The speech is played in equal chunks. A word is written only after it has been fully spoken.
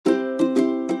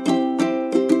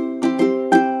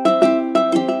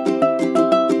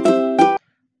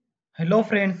Hello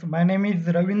friends, my name is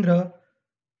Ravindra.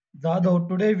 Jadhav.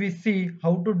 Today we see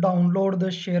how to download the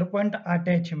SharePoint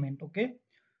attachment. Okay.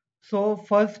 So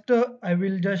first I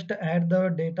will just add the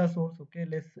data source. Okay.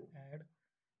 Let's add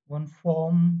one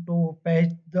form to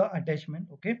paste the attachment.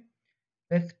 Okay.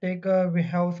 Let's take we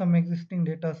have some existing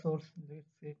data source. Let's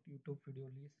say YouTube video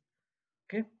list.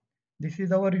 Okay. This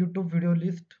is our YouTube video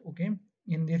list. Okay.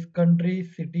 In this country,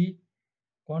 city,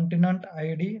 continent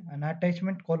ID and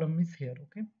attachment column is here.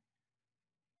 Okay.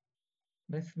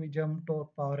 Let's we jump to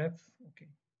Power Apps. Okay.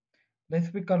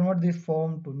 Let's we convert this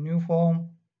form to new form.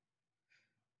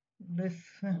 Let's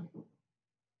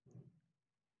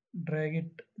drag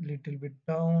it little bit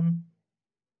down.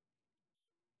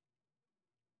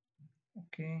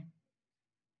 Okay.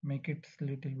 Make it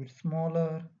little bit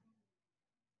smaller.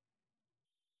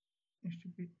 It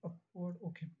should be upward.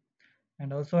 Okay.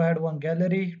 And also add one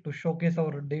gallery to showcase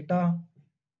our data.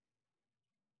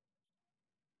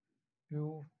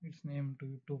 View its name to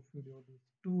YouTube video list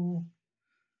 2.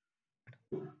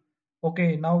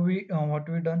 Okay. Now we what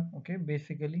we done? Okay.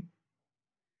 Basically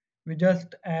we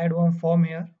just add one form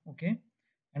here. Okay.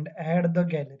 And add the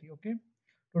gallery. Okay.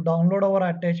 To download our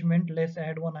attachment, let's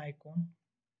add one icon.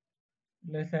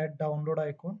 Let's add download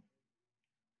icon.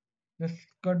 Just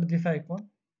cut this icon,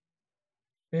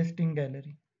 paste in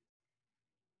gallery.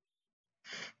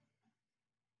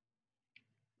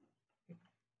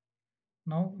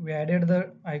 Now we added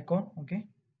the icon. Okay,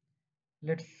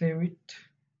 let's save it.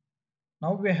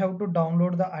 Now we have to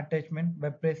download the attachment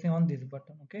by pressing on this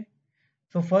button. Okay,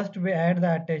 so first we add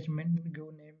the attachment,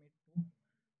 give name it to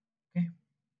okay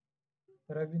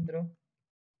Ravindra,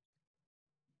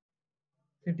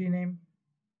 city name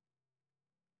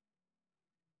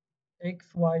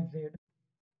XYZ,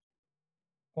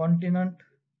 continent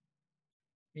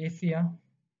Asia.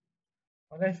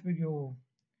 Let's we give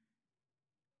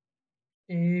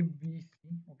ABC.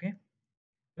 Okay,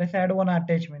 let's add one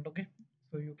attachment. Okay,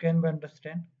 so you can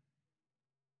understand.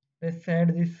 Let's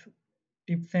add this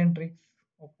tips and tricks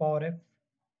of Power Apps.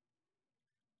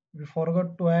 We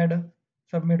forgot to add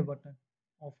submit button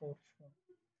of our phone.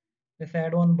 Let's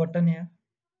add one button here.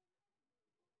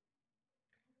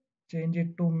 Change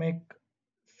it to make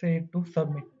say to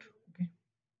submit. Okay.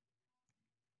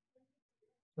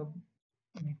 Submit.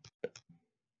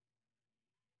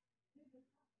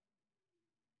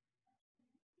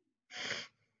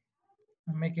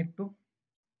 Make it to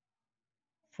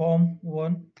form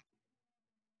 1.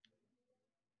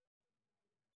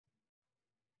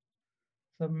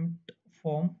 Submit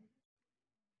form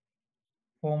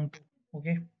 2.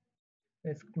 Okay.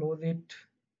 Let's close it.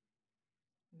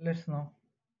 Let's now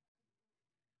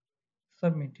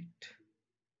submit it.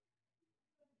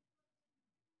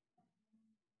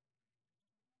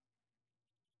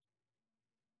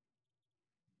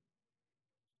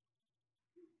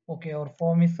 Okay, our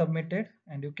form is submitted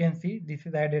and you can see this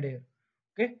is added here.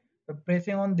 Okay, by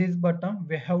pressing on this button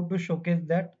we have to showcase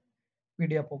that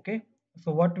PDF. Okay,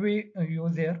 so what we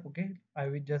use here, okay, I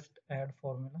will just add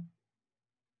formula.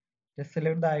 Just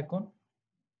select the icon.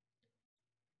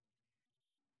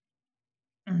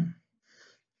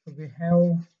 So we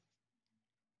have,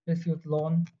 let's use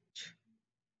launch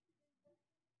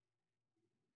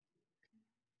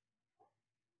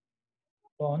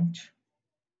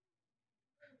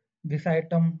this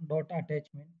item dot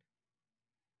attachment,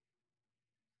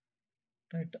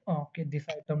 right? Okay, this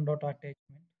item dot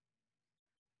attachment,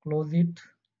 close it,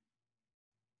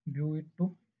 view it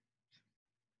to,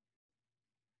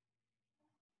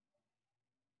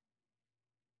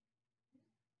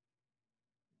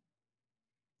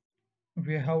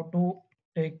 we have to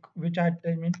take which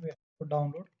attachment we have to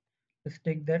download. Let's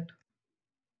take that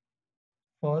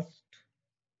first,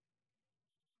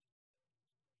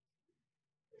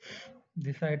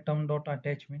 this item dot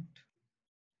attachment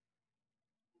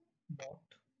dot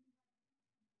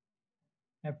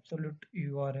absolute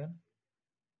URL,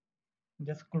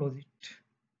 just close it,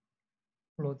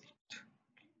 close it.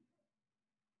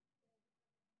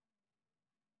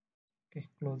 Okay,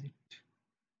 close it.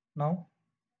 Now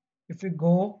if we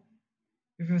go,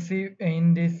 if you see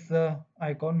in this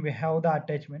icon we have the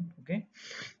attachment. Okay,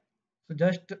 so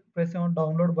just press on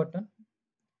download button.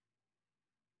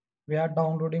 We are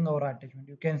downloading our attachment.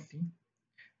 You can see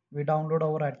we download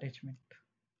our attachment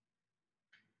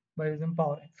by using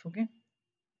Power Apps. Okay,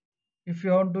 if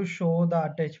you want to show the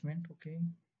attachment, okay,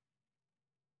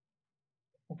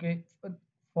 okay,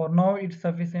 for now it's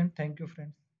sufficient. Thank you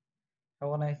friends, have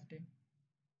a nice day.